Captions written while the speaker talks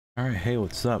Alright, hey,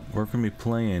 what's up? We're gonna be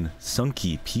playing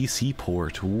Sunky PC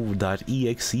port. Ooh,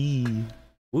 .exe.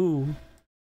 Woo.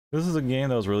 This is a game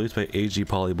that was released by AG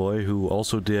Polyboy, who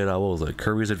also did, what was it,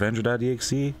 Kirby's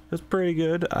Adventure.exe. It was pretty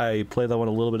good. I played that one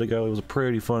a little bit ago. It was a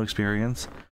pretty fun experience.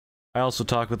 I also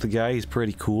talked with the guy. He's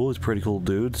pretty cool. He's a pretty cool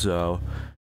dude, so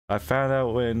I found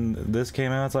out when this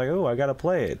came out, it's like, oh, I gotta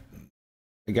play it.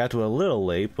 I got to it a little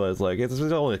late, but it's like, it's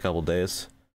only a couple days.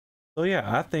 So yeah,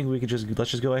 I think we could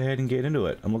let's just go ahead and get into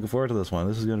it. I'm looking forward to this one.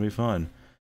 This is gonna be fun.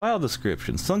 File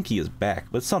description: Sunky is back,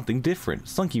 but something different.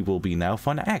 Sunky will be now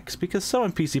Fun X because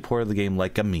someone PC ported the game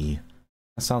like a me.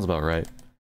 That sounds about right.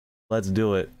 Let's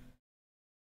do it.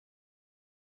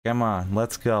 Come on,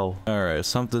 let's go. Alright,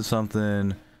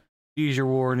 something. Seizure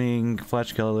warning,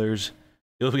 flash colors.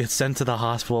 You'll get sent to the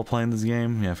hospital playing this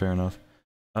game. Yeah, fair enough.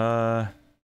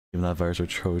 Even that virus or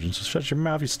Trojan. So shut your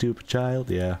mouth, you stupid child.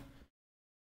 Yeah.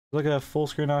 Like a full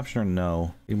screen option or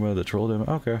no? Even with the troll demo?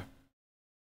 Okay.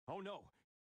 Oh no.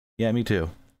 Yeah, me too.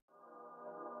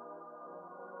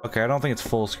 Okay, I don't think it's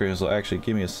full screen, so actually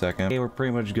give me a second. Okay, we're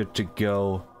pretty much good to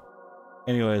go.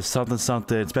 Anyways, something.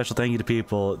 Special thank you to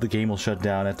people. The game will shut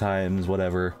down at times,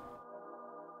 whatever.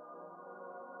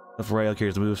 The rail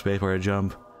carries the move space where I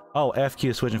jump. Oh, FQ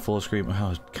is switching full screen.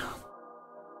 Oh, God.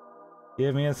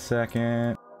 Give me a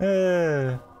second.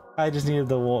 I just needed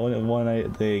the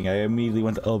one thing. I immediately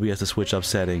went to OBS to switch up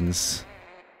settings.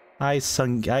 I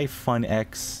Fun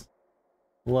X.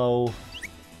 Hello.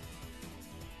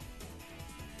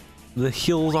 The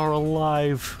hills are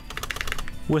alive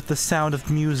with the sound of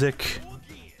music.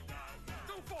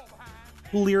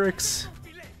 Lyrics.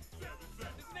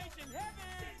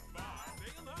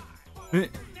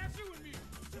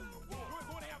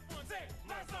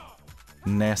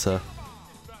 NASA.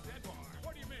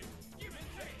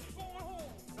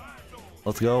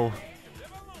 Let's go.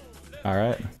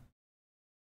 Alright.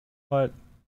 What?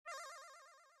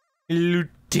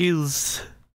 Tills.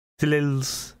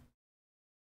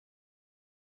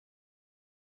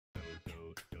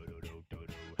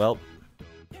 Well.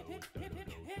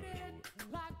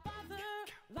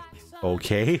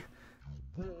 Okay.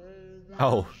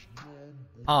 Oh.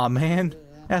 Aw, man.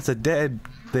 That's a dead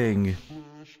thing.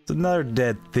 It's another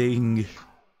dead thing.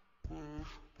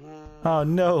 Oh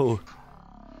no.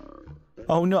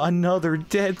 Oh no, another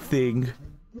dead thing.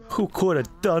 Who could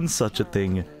have done such a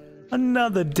thing?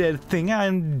 Another dead thing.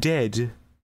 I'm dead.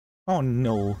 Oh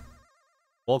no.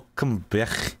 Welcome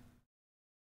back.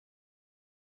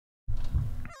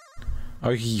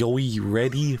 Are you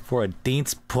ready for a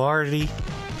dance party?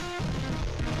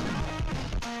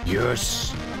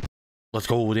 Yes. Let's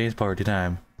go, dance party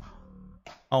time.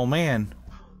 Oh man.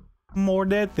 More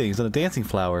dead things and a dancing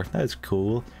flower. That's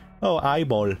cool. Oh,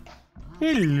 eyeball.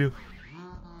 Hello.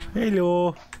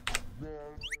 Hello.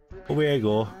 Oh, there you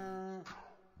go.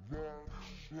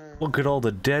 Look at all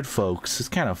the dead folks. It's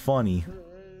kind of funny.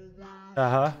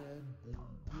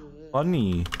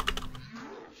 Funny.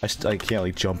 I can't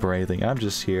like jump or anything. I'm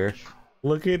just here.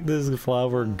 Look at this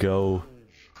flower go.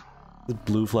 This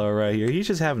blue flower right here. He's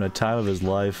just having a time of his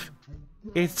life.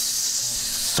 It's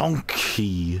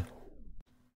Sunky.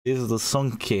 This is the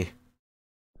Sunky.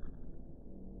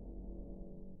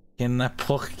 Can I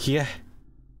poke ya?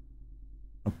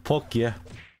 I'll poke ya.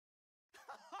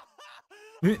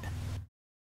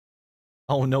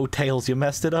 Oh no, Tails, you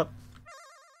messed it up.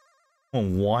 Oh,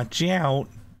 watch out.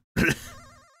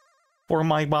 For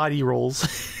my body rolls.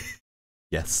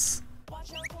 Yes.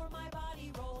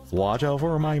 Watch out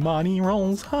for my body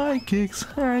rolls. High kicks,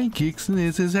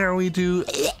 this is how we do.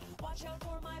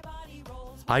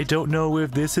 I don't know if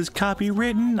this is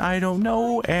copywritten, I don't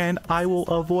know, and I will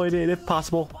avoid it if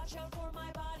possible.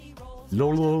 I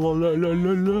don't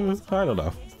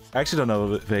know. I actually don't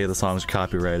know if any of the songs are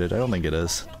copyrighted. I don't think it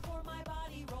is.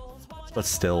 But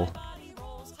still.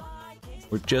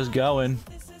 We're just going.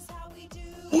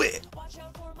 Wait.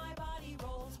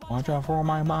 Watch out for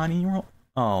my body roll.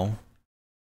 Oh.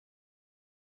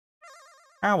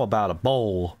 How about a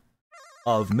bowl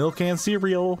of milk and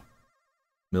cereal?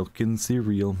 Milk and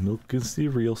cereal,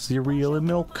 cereal and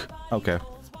milk. Okay.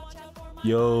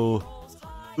 Yo.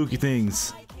 Spooky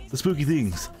things. The spooky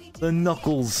things. The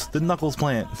knuckles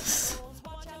plant.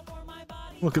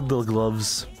 Look at the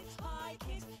gloves.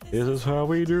 This is how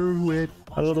we do it.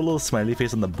 I love the little smiley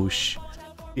face on the bush.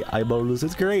 The eyeballs,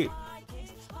 it's great.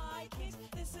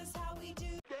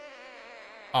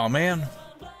 Oh man.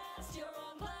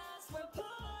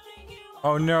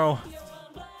 Oh no.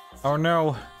 Oh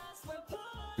no.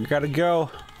 We gotta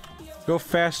go. Go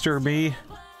faster, me.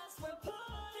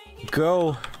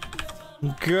 Go.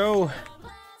 Go.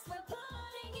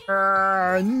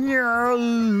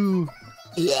 No.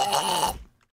 Yeah.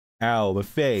 Ow, my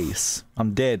face.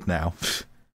 I'm dead now.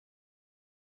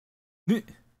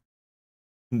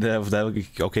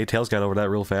 Okay, Tails got over that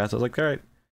real fast. I was like, alright.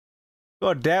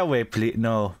 Go that way, please.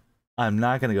 No, I'm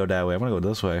not gonna go that way. I'm gonna go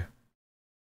this way.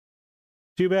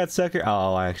 Too bad, sucker.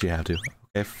 Oh, I actually have to.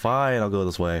 Okay, fine. I'll go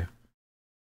this way.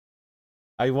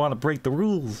 I want to break the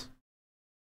rules.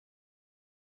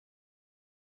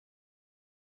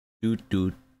 Doot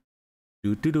doot.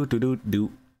 Doot doot doot doot doot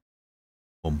doot.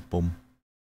 Boom boom.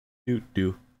 Doot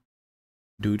doot.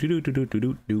 Doot doot doot doot doot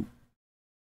doot doot.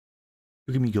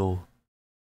 Look at me go.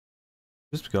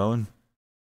 Just going.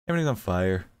 Everything's on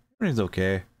fire. Everything's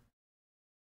okay.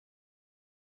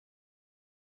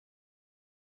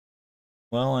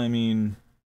 Well, I mean,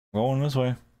 going this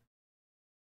way.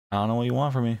 I don't know what you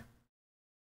want from me.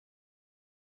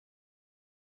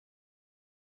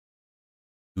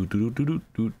 Excuse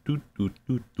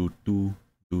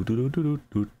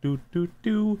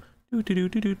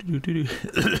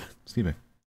me.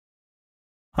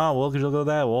 Oh, well, could you look at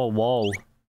that wall?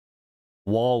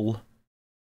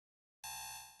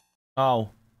 Oh,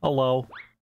 hello.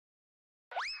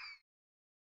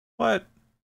 What?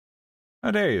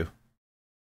 How dare you?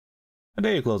 How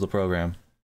dare you close the program?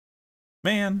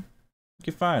 Man,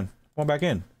 okay, fine. Going back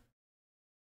in.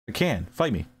 I can.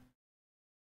 Fight me.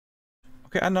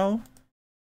 Okay, I know.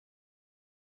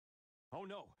 Oh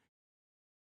no.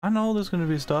 I know there's gonna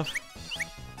be stuff.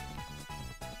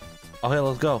 Okay,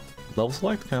 let's go. Level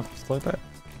select? Can I select that?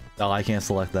 Oh, I can't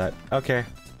select that. Okay.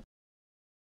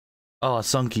 Oh,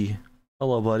 Sunky.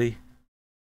 Hello, buddy.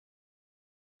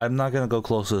 I'm not gonna go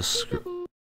close to this.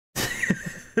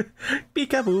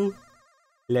 Peekaboo.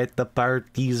 Let the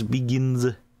parties begins.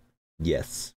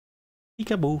 Yes.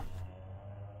 Peekaboo.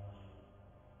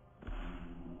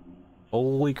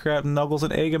 Holy crap, Knuckles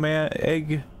and Egg man,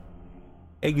 Egg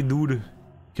dude,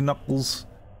 Knuckles.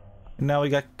 And now we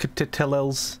got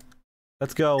Kittelels.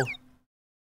 Let's go.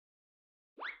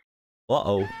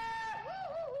 Uh-oh.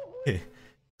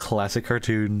 Classic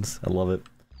cartoons. I love it.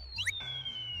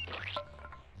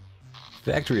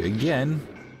 Factory again.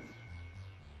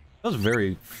 That was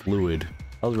very fluid.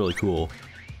 That was really cool.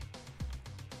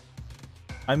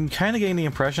 I'm kind of getting the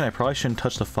impression I probably shouldn't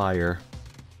touch the fire.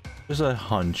 Just a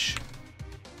hunch.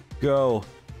 Go.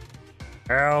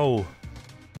 Ow.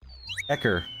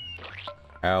 Ecker.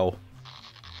 Ow.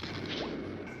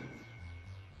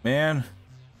 Man.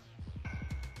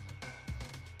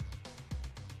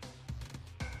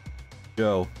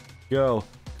 Go. Go.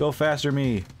 Go faster,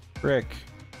 me. Frick.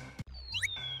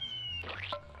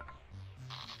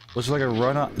 Was there like a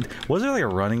run up? Was there like a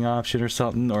running option or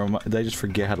something? Or did I just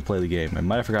forget how to play the game? I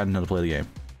might have forgotten how to play the game.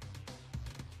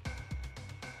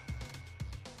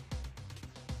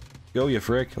 Go, you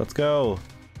frick. Let's go.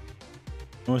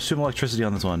 I'm gonna assume electricity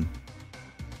on this one.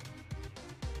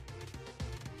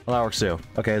 Well, that works too.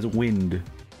 Okay, it's wind.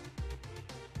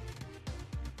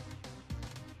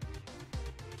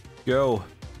 Go.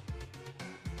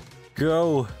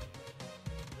 Go.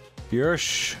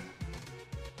 Yersh.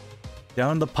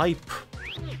 Down the pipe.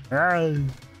 Ah. I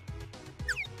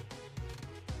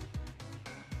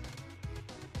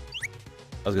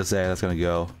was gonna say, that's gonna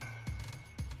go.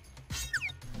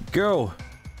 Go!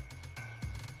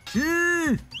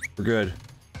 We're good.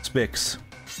 Spix.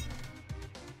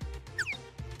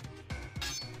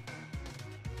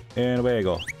 And away I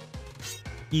go.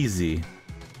 Easy.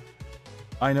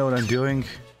 I know what I'm doing.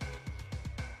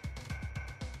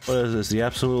 What is this? The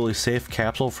absolutely safe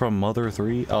capsule from Mother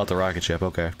 3? Oh, it's a rocket ship.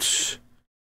 Okay.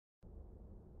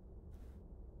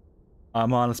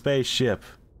 I'm on a spaceship.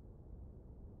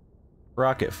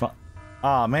 Rocket fun.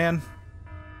 Aw, man.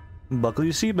 Buckle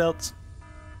your seatbelts.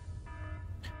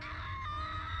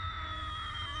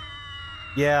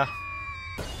 Yeah.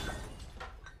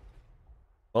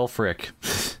 Well, frick.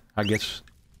 I guess.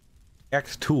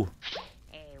 Act 2.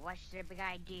 Hey, what's the big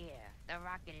idea? The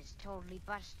rocket is totally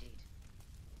busted.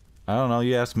 I don't know,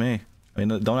 you ask me. I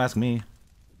mean, don't ask me.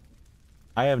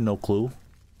 I have no clue.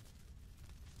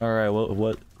 Alright, what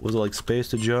was it, like space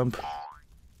to jump?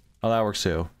 Oh, that works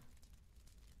too.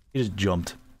 He just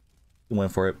jumped. He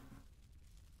went for it.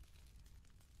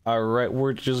 Alright,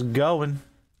 we're just going.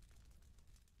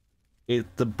 It's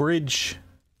the bridge.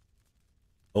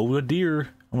 Oh dear.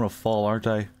 I'm gonna fall, aren't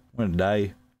I? I'm gonna die.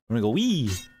 I'm gonna go wee.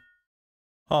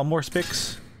 Oh, more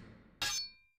Spix.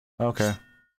 Okay.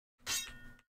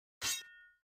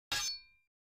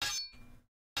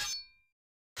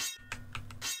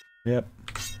 Yep.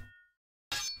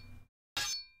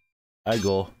 I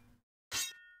go.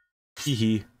 Hee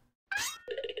hee.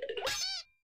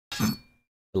 I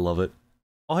love it.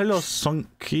 Oh, hello,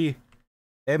 Sunky.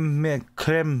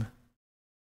 Creme.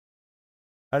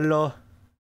 Hello.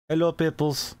 Hello,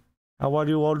 peoples. How are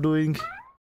you all doing?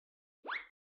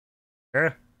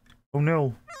 Oh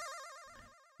no.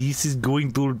 This is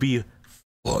going to be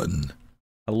fun.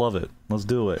 I love it. Let's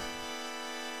do it.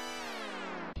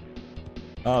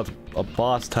 Oh, it's a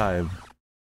boss time.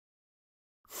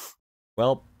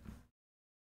 Well.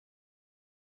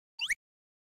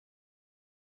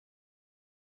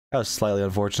 That was slightly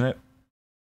unfortunate.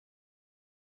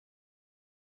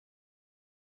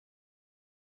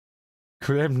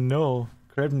 Krem, no.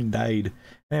 Krem died.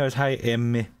 Anyways, hi,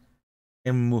 Emmy.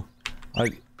 Are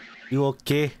you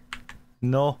okay?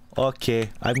 No? Okay.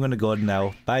 I'm gonna go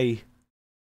now. Bye.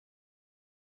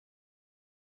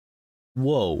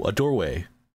 Whoa, a doorway.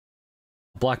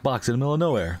 A black box in the middle of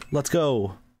nowhere. Let's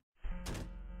go.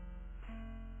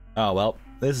 Oh, well.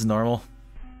 This is normal.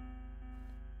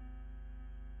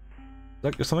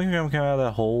 Like, is something coming out of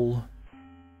that hole?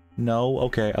 No?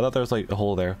 Okay. I thought there was, like, a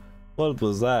hole there. What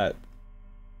was that?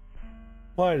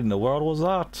 What in the world was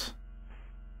that? Is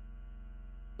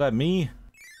that me?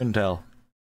 Couldn't tell.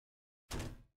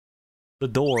 The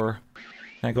door.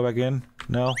 Can I go back in?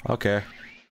 No? Okay.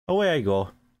 Away I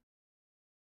go.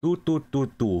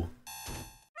 Do.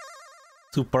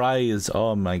 Surprise!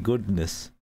 Oh my goodness.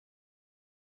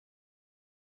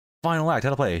 Final act, how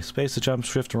to play. Space to jump,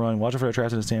 shift to run, watch it for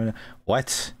attraction and stamina.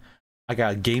 What? I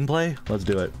got gameplay? Let's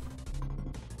do it.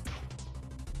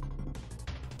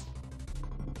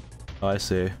 Oh, I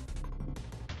see.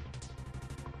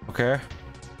 Okay.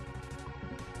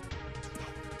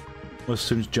 Let's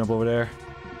soon jump over there.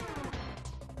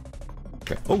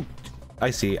 Okay. Oh!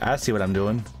 I see what I'm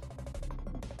doing.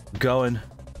 Going.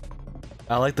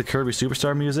 I like the Kirby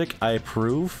Superstar music. I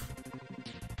approve.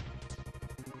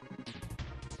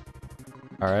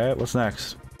 Alright, what's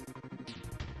next?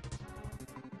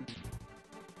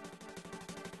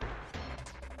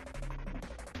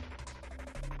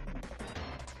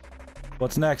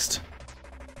 What's next?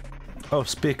 Oh,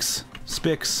 Spix.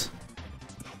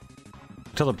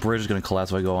 Tell the bridge is gonna collapse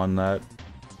if I go on that.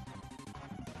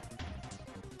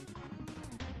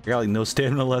 I got like no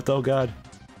stamina left, oh god.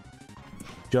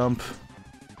 Jump.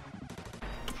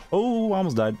 Oh, I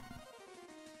almost died.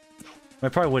 I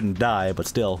probably wouldn't die, but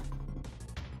still.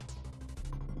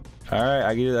 Alright,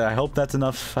 I hope that's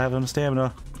enough. I have enough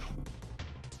stamina.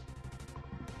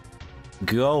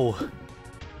 Go.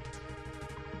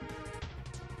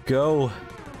 Go.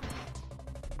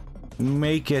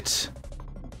 Make it.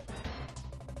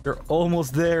 You're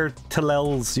almost there,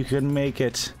 Talels. You can make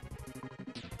it.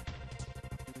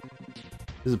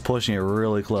 This is pushing it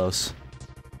really close.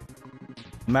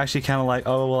 I'm actually kind of like,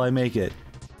 oh, will I make it?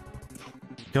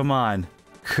 Come on.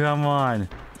 Come on.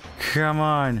 Come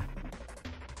on.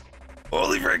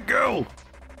 Holy frick, go!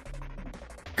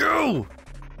 Go!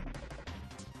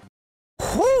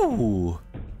 Whoo!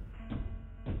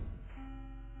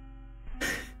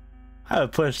 I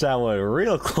pushed that one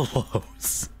real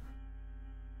close.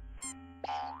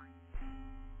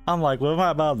 I'm like, well, am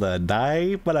I about to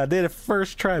die? But I did it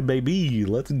first try, baby.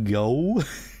 Let's go.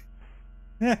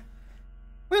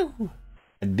 Woo!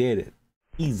 I did it.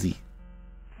 Easy.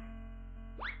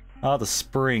 Oh, the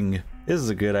spring. This is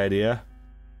a good idea.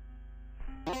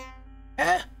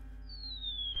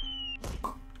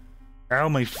 Ow,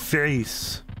 my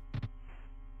face.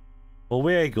 Well,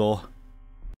 where I go?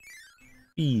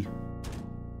 E.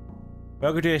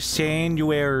 Welcome to a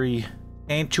sanctuary.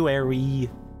 Sanctuary.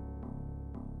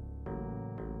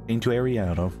 Sanctuary? I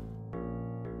don't know.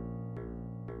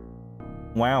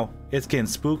 Wow, it's getting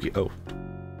spooky. Oh.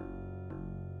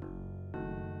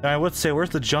 I would say, where's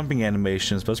the jumping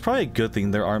animations? But it's probably a good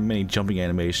thing there aren't many jumping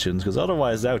animations, because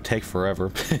otherwise that would take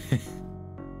forever.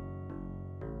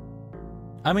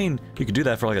 I mean, you could do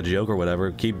that for like a joke or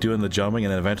whatever. Keep doing the jumping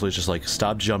and then eventually just like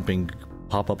stop jumping,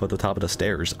 pop up at the top of the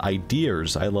stairs.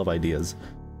 Ideas. I love ideas.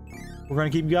 We're gonna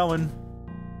keep going.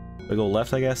 I go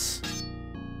left, I guess?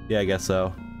 Yeah, I guess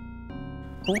so.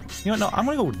 Oh, you know what? No, I'm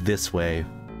gonna go this way.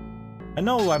 I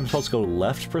know I'm supposed to go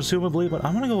left, presumably, but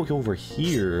I'm gonna go over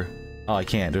here. Oh, I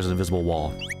can't. There's an invisible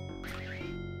wall.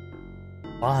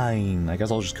 Fine. I guess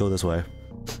I'll just go this way.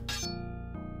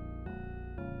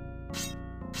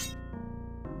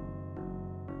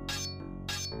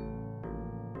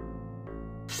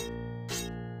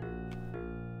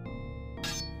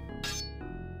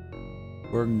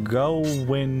 We're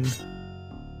going.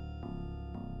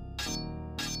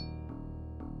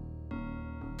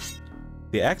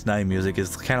 The X9 music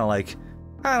is kind of like,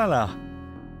 I don't know.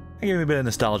 It gave me a bit of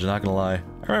nostalgia, not gonna lie. I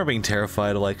remember being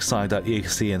terrified of like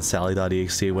Sonic.exe and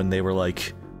Sally.exe when they were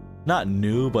like, not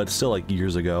new, but still like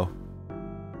years ago.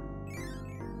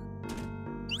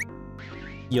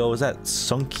 Yo, is that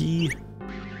Sunky?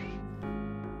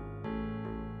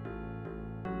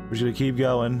 We're just gonna keep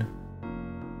going.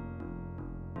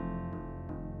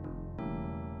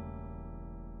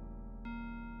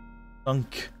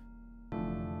 Thunk.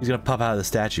 He's gonna pop out of the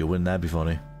statue. Wouldn't that be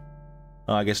funny?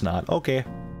 Oh, I guess not. Okay.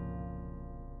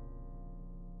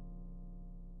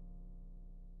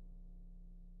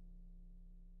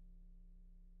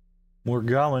 We're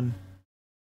going.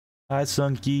 Hi,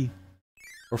 Sunky.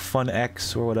 Or Fun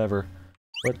X, or whatever.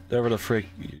 Whatever the frick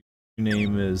your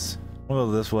name is. We'll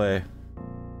go this way.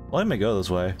 Let me go this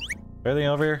way. Everything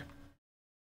over here?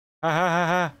 Ha ha ha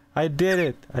ha! I did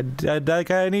it! I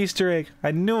got an Easter egg!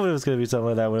 I knew it was gonna be something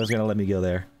like that when it was gonna let me go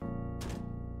there.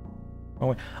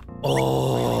 Wrong way.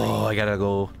 Oh, I gotta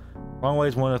go. Wrong way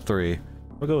is 1 of 3.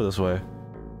 We'll go this way.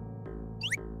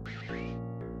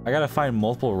 I gotta find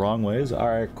multiple wrong ways?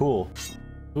 Alright, cool.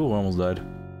 Ooh, I almost died.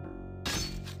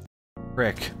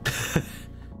 Frick.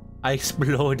 I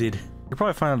exploded. You'll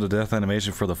probably find out the death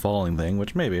animation for the falling thing,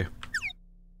 which maybe.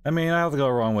 I mean, I have to go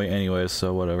the wrong way anyways,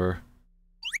 so whatever.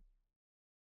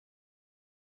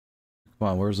 Come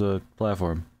on, where's the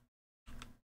platform?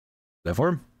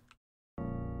 Platform?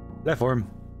 Platform.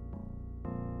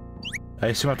 I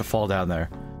assume I have to fall down there.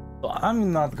 Well,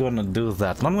 I'm not gonna do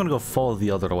that. I'm gonna go fall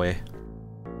the other way.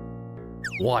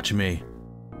 Watch me.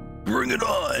 Bring it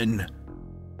on!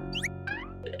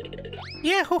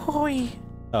 Yeah, hoi.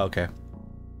 Oh, okay.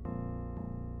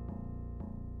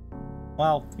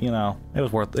 Well, you know, it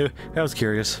was worth it. I was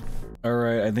curious.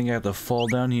 Alright, I think I have to fall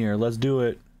down here. Let's do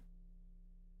it.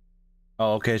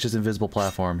 Oh, okay, it's just invisible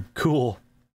platform. Cool.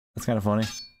 That's kind of funny.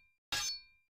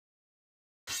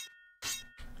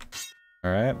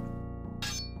 Alright.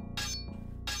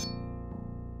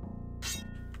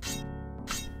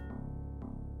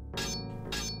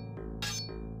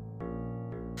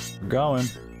 We're going.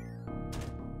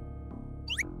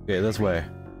 Okay, this way.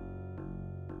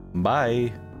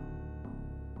 Bye.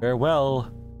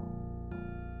 Farewell.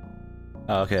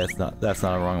 Oh, okay, that's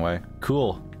not a wrong way.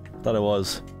 Cool. Thought it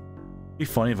was. Be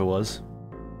funny if it was.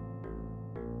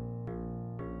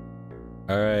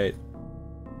 Alright.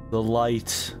 The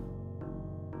light.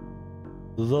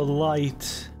 The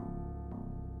light.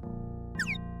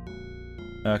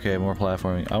 Okay, more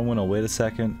platforming. I'm gonna wait a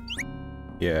second.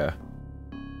 Yeah.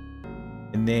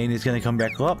 And then it's gonna come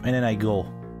back up, and then I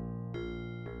go.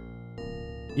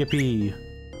 Yippee.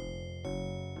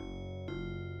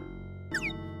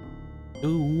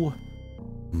 Ooh.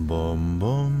 Boom,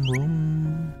 boom,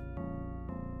 boom.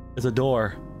 There's a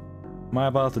door. Am I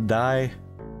about to die?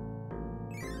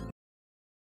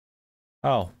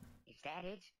 Oh. Is that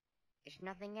it? There's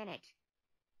nothing in it.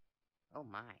 Oh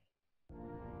my.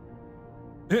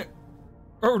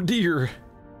 Oh dear.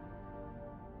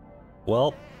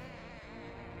 Well.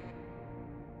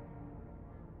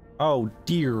 Oh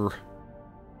dear.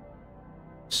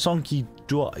 Sunky,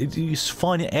 it is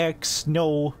Fun X,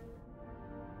 no.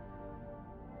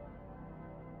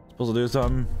 Supposed to do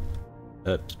something?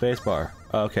 Spacebar.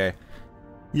 Okay.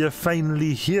 You're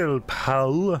finally here,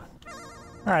 pal.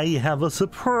 I have a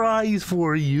surprise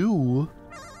for you.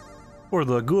 For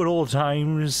the good old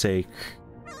time's sake.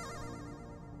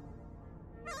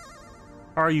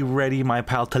 Are you ready, my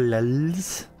pal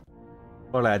Talels?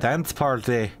 For a dance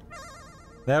party?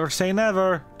 Never say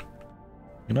never.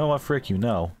 You know what, frick, you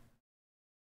know.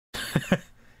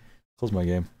 Close my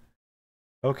game.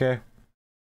 Okay.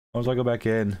 Once I go back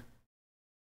in.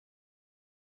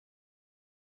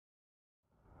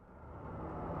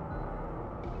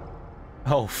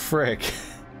 Oh, frick.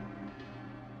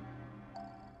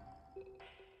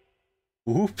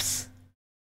 Oops.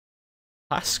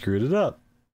 I screwed it up.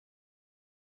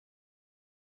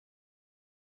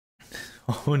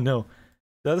 Oh no.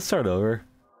 Did I start over?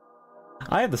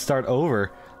 I had to start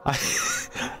over.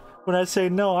 When I say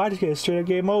no, I just get a straight up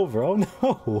game over. Oh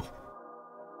no.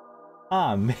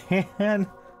 Ah, man.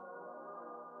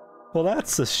 Well,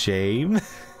 that's a shame.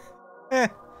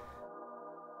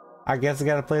 I guess I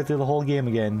gotta play through the whole game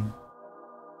again.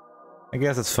 I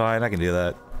guess it's fine, I can do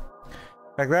that.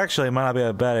 In fact, actually, it might not be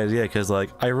a bad idea, because,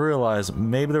 like, I realized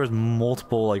maybe there was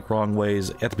multiple, like, wrong ways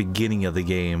at the beginning of the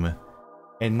game,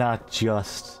 and not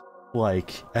just,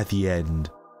 like, at the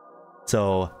end.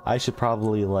 So, I should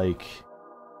probably, like,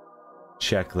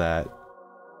 check that.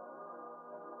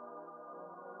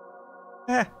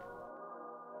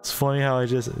 It's funny how I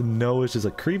just know it's just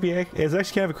a creepy, it's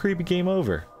actually kind of a creepy game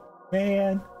over.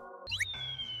 Man.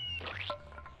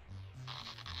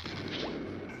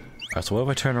 Alright, so what if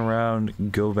I turn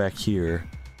around, go back here?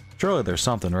 Surely there's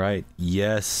something, right?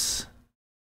 Yes.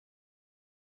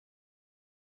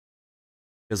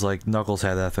 Because, like, Knuckles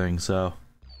had that thing, so...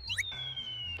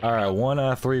 Alright, 1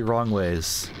 out of 3 wrong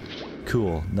ways.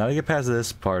 Cool. Now to get past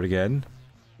this part again.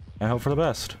 I hope for the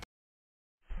best.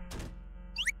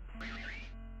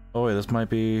 Oh wait, this might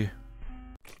be...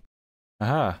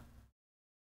 Aha!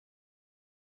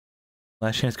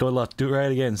 Last chance, go luck. Do it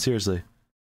right again, seriously.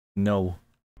 No.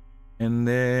 And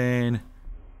then...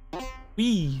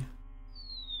 Whee!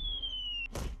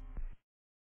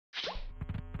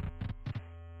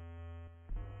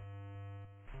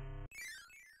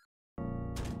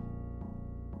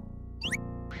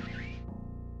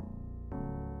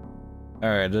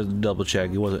 Alright, just double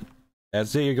check. It wasn't.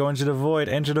 That's it, you're going to the void.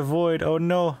 Enter the void. Oh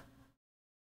no.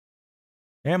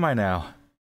 Am I now?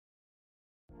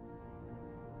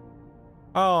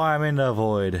 Oh, I'm in the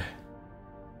void.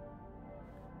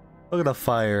 Look at the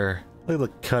fire. Look at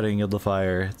the cutting of the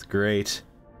fire. It's great.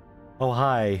 Oh,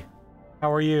 hi.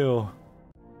 How are you?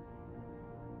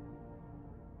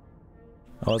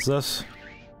 Oh, what's this?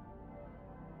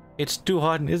 It's too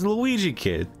hot. It's Luigi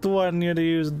Kid. The one you to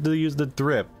use the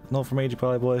drip. No from AG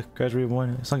Poly Boy. Crash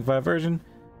Reborn. Sunky 5 version.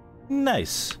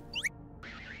 Nice.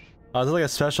 Oh, there's like a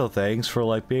special thanks for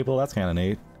like people. That's kind of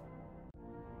neat.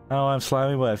 I don't know why I'm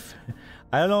slimy, but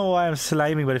I don't know why I'm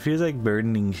slimy, but it feels like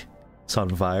burning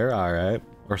sunfire. All right,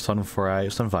 or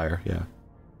sunfire. Yeah.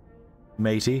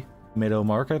 Matey, Mido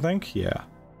Mark, I think. Yeah.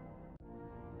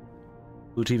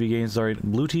 Blue TV Games. Sorry,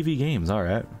 Blue TV Games. All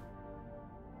right.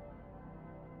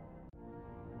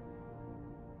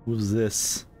 Who's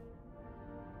this?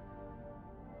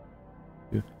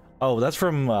 Oh, that's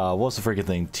from what's the freaking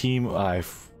thing? Team I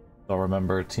don't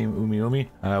remember. Team Umi Umi.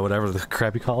 Whatever the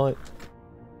crap you call it.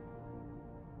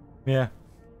 Yeah.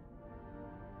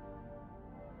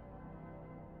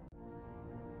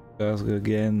 That's good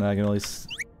again. I can only.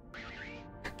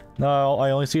 No, I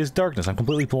only see is darkness. I'm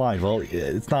completely blind. Well,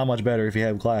 it's not much better if you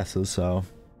have glasses. So.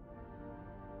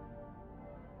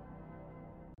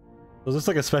 Was this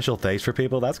like a special thanks for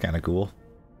people? That's kind of cool.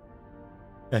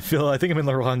 I think I'm in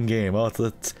the wrong game. Oh,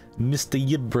 it's Mr.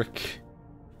 Yibrick.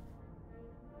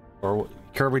 Or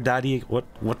Kirby Daddy.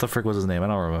 What the frick was his name? I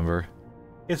don't remember.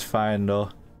 It's fine though.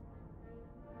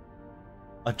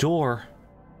 A door.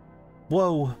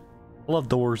 Whoa. I love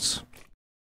doors.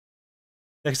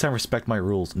 Next time, respect my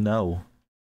rules. No.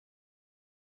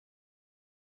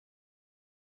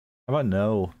 How about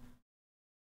no?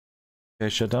 Okay,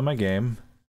 shut down my game.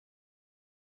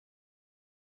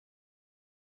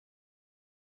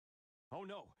 Oh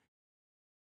no.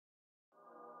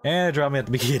 And it dropped me at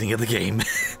the beginning of the game.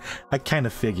 I kind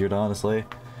of figured, honestly.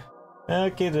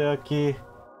 Okie dokie.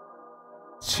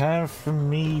 Time for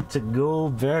me to go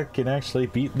back and actually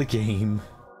beat the game.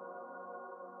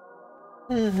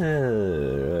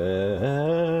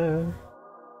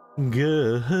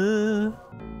 Good.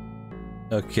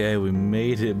 Okay, we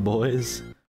made it, boys.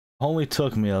 Only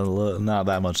took me not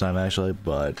that much time actually,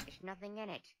 but. There's nothing in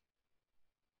it.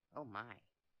 Oh my.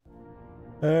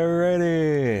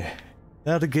 Alrighty.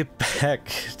 Now to get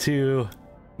back to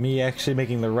me actually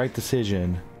making the right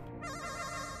decision.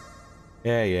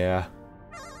 Yeah.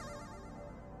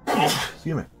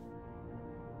 Excuse me.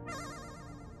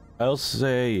 I'll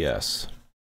say yes.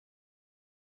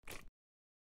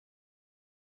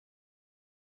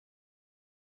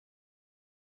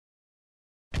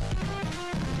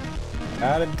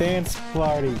 At a dance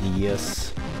party,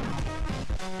 yes.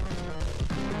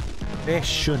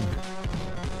 Fashion.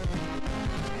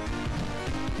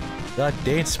 Got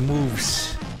dance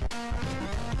moves.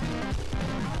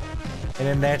 And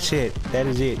then that's it. That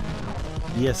is it.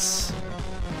 Yes.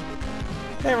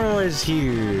 Everyone's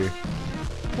here.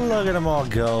 Look at them all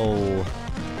go.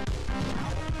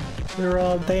 They're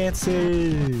all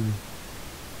dancing.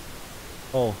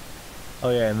 Oh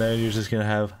yeah, and then you're just gonna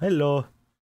have, hello.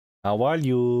 How are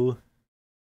you?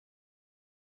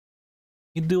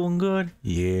 You doing good?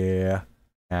 Yeah.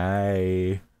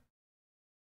 Hi.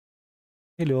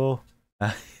 Hello.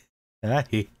 Hi.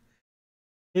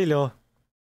 Hello.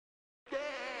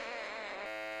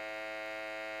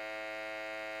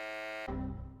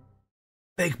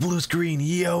 Fake blue screen,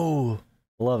 yo!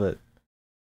 Love it.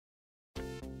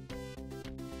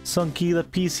 Sunky the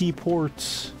PC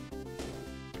ports.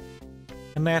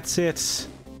 And that's it.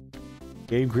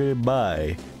 Game created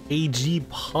by AG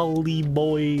Poly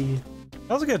Boy.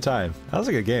 That was a good time. That was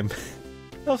a good game.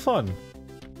 That was fun.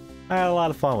 I had a lot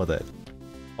of fun with it.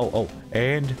 Oh,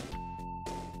 and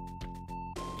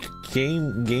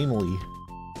Gamely.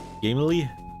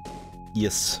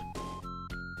 Yes.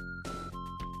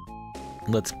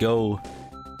 Let's go.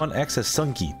 On access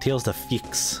Sunky, Tails to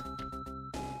fix.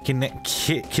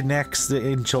 Connects the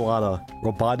enchilada.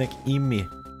 Robotic Imi.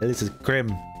 This is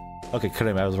Krim. Okay,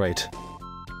 Krim, I was right.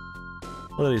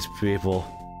 Look at these people.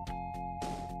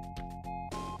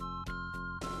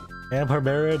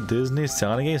 Hanna-Barbera, Disney,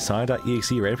 Sonic,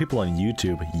 Sonic.exe, random people on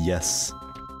YouTube. Yes.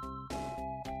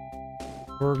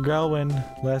 We're going.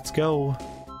 Let's go.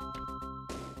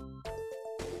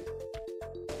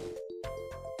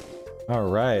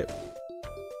 Alright.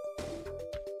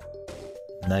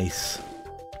 Nice.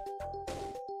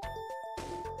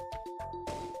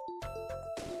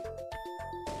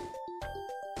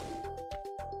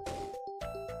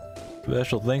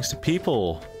 Special thanks to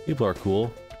people. People are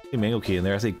cool. I see Mango Key in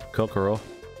there. I see Kokoro.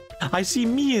 I see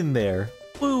me in there.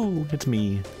 Woo! It's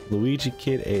me. Luigi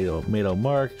Kid, Ado, Mato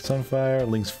Mark, Sunfire,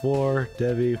 Lynx 4,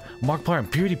 Debbie, Mark Parr,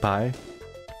 and PewDiePie.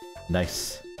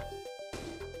 Nice.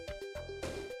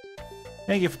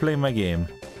 Thank you for playing my game.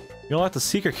 You unlock the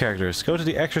secret characters. Go to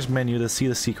the extras menu to see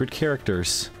the secret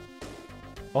characters.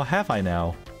 Oh, have I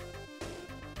now?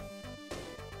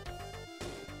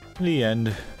 The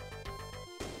end.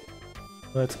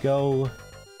 Let's go.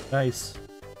 Nice.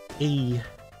 Hey.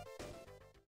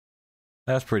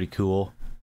 That's pretty cool.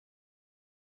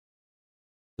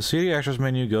 To see the extras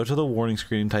menu, go to the warning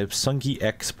screen, type Sunky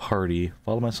X Party.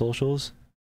 Follow my socials.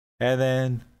 And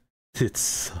then it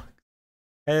sucks.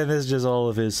 And it's just all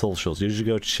of his socials. You should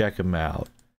go check him out.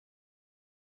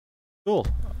 Cool.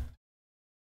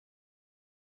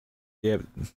 Yep.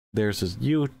 There's his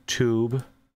YouTube.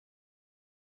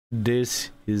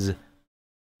 This is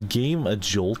Game a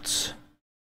Jolt.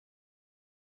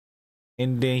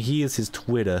 And then he is his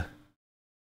Twitter.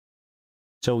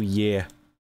 So yeah.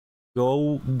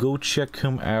 Go check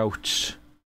him out.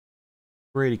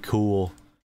 Pretty cool.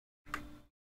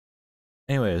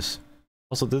 Anyways.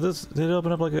 Also, did it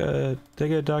open up like a, did I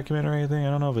get a document or anything? I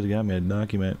don't know if it got me a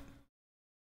document.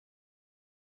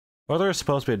 Or there's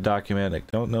supposed to be a document, I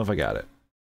don't know if I got it.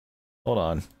 Hold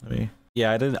on, let me,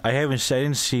 yeah, I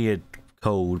didn't see a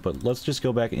code, but let's just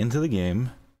go back into the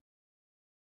game.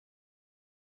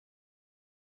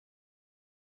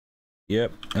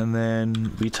 Yep, and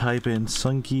then we type in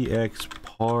Sunky X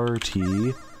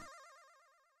Party.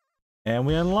 And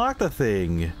we unlock the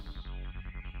thing!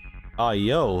 Ah,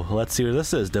 yo, let's see what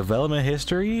this is. Development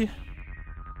history?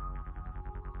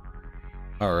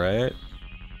 Alright.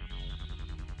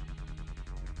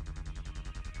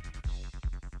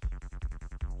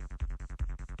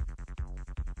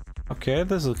 Okay,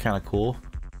 this is kind of cool.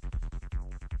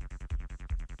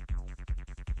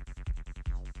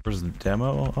 Where's the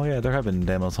demo? Oh yeah, there have been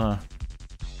demos, huh?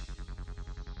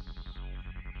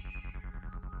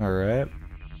 Alright.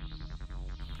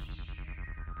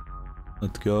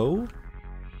 Let's go.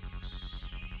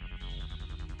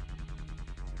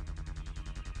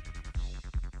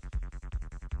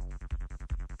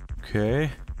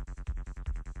 Okay.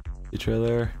 The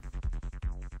trailer.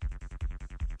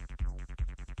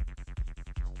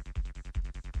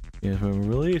 Yeah, when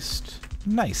released.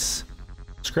 Nice.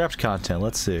 Scrapped content.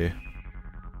 Let's see.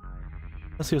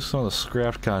 Let's see what some of the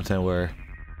scrapped content were.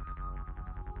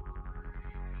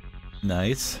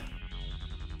 Nice.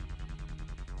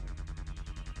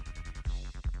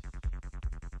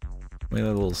 Made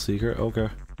that a little secret. Okay.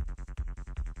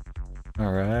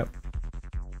 All right.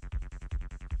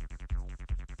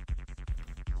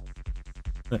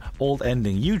 Old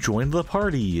ending. You joined the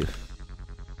party.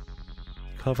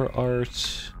 Cover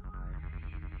art.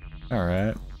 All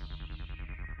right.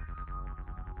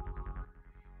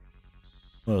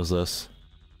 What is this?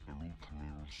 Hello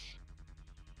players,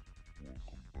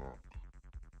 welcome back.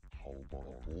 How about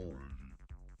a ball?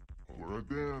 Or a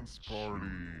dance party?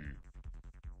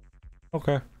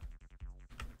 Okay.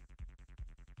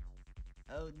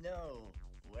 Oh no,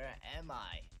 where am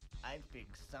I? I think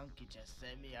Sunky just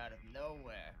sent me out of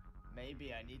nowhere.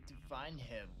 Maybe I need to find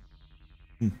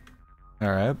him.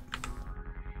 Alright.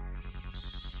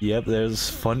 Yep, there's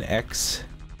Fun X.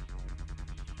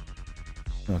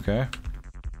 Okay.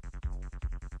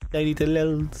 Daddy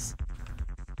Dearest.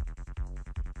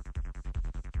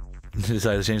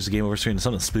 Decided to change the game over screen to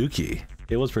something spooky.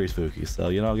 It was pretty spooky, so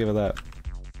you know, I'll give it that.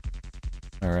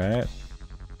 Alright.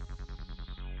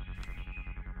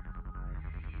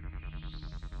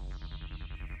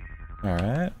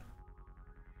 Alright.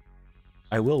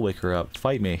 I will wake her up.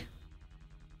 Fight me.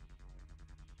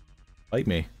 Fight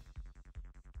me.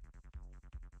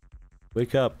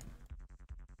 Wake up.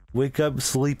 Wake up,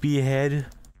 sleepyhead.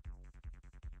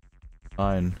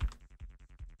 Fine.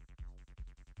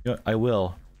 You know, I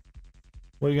will.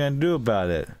 What are you gonna do about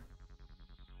it?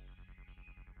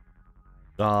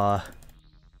 Oh,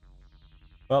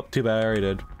 too bad, I already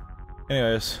did.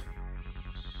 Anyways.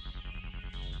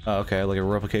 Oh, okay, like a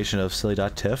replication of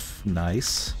silly.tiff.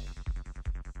 Nice.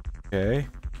 Okay.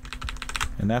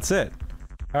 And that's it.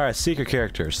 Alright, secret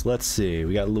characters. Let's see.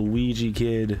 We got Luigi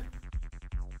Kid.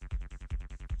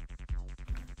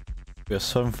 We have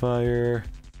Sunfire.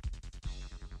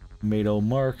 Tomato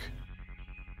Mark.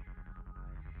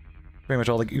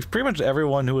 Pretty much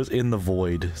everyone who was in the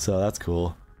void, so that's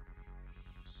cool.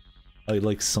 I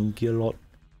like Sunky a lot.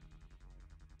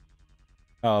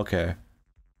 Oh, okay.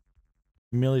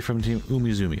 Millie from Team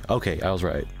Umizoomi. Okay, I was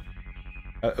right.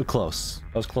 Close.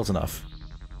 I was close enough.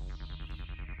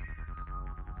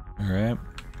 Alright.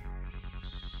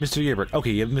 Mr. Yebrick.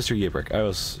 Okay, yeah, Mr. Yebrick. I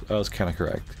was kinda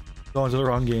correct. Going to the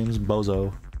wrong games,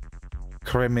 bozo.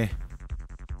 Creme.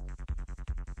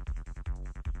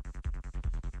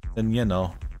 Then you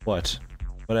know. What?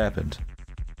 What happened?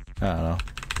 I don't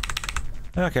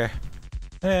know. Okay.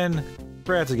 And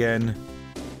rats again.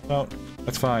 Oh,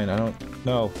 that's fine. I don't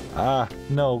know. Ah,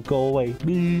 no, go away.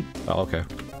 Oh, okay.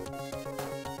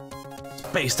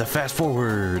 Space to fast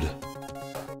forward.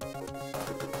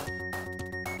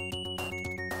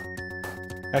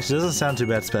 Actually, it doesn't sound too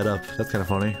bad sped up. That's kind of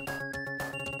funny.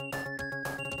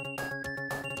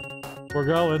 We're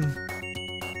going.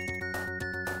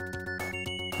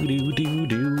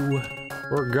 Do.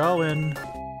 We're going.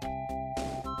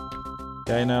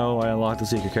 Yeah, I know, I unlocked the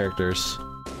secret characters.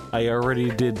 I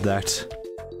already did that.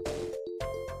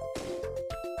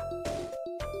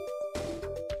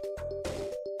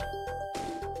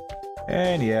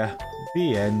 And yeah,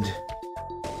 the end.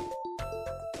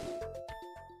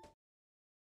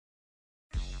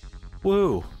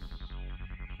 Woo!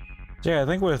 So yeah, I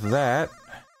think with that,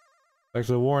 back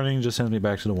to the warning just sends me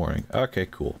back to the warning. Okay,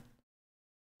 cool.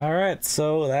 Alright,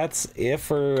 so that's it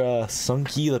for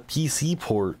Sunky, the PC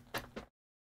port.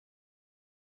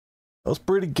 That was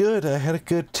pretty good. I had a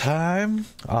good time.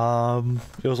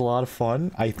 It was a lot of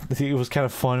fun. I think it was kind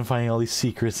of fun finding all these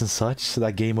secrets and such. So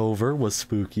that game over was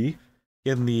spooky.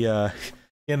 In the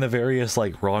various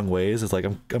like wrong ways. It's like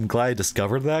I'm glad I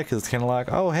discovered that because it's kind of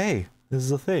like, oh hey, this is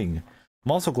a thing.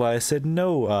 I'm also glad I said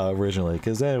no originally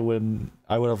because then when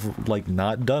I would have like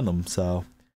not done them. So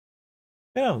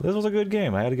yeah, this was a good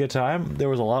game. I had a good time. There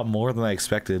was a lot more than I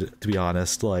expected, to be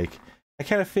honest. Like I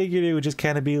kind of figured it would just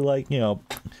kind of be like, you know,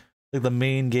 like the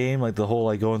main game, like the whole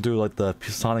like going through like the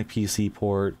Sonic PC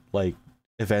port like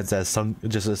events as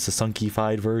just as a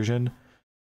Sunkified version.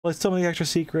 Like so many extra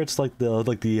secrets, like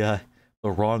the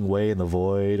wrong way in the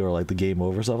void or like the game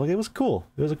over stuff. Like it was cool.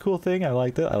 It was a cool thing. I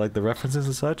liked it. I liked the references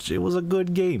and such. It was a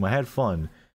good game. I had fun.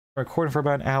 I'm recording for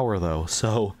about an hour though,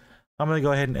 so I'm gonna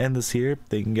go ahead and end this here.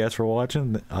 Thank you guys for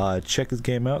watching. Check this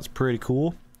game out. It's pretty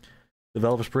cool.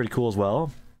 Developer's pretty cool as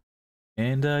well.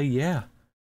 And yeah.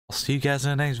 I'll see you guys in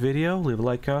the next video. Leave a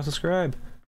like, comment, subscribe.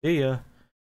 See ya.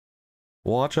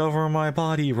 Watch over my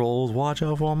body rolls. Watch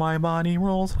over my body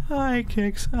rolls. High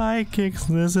kicks, high kicks.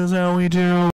 This is how we do.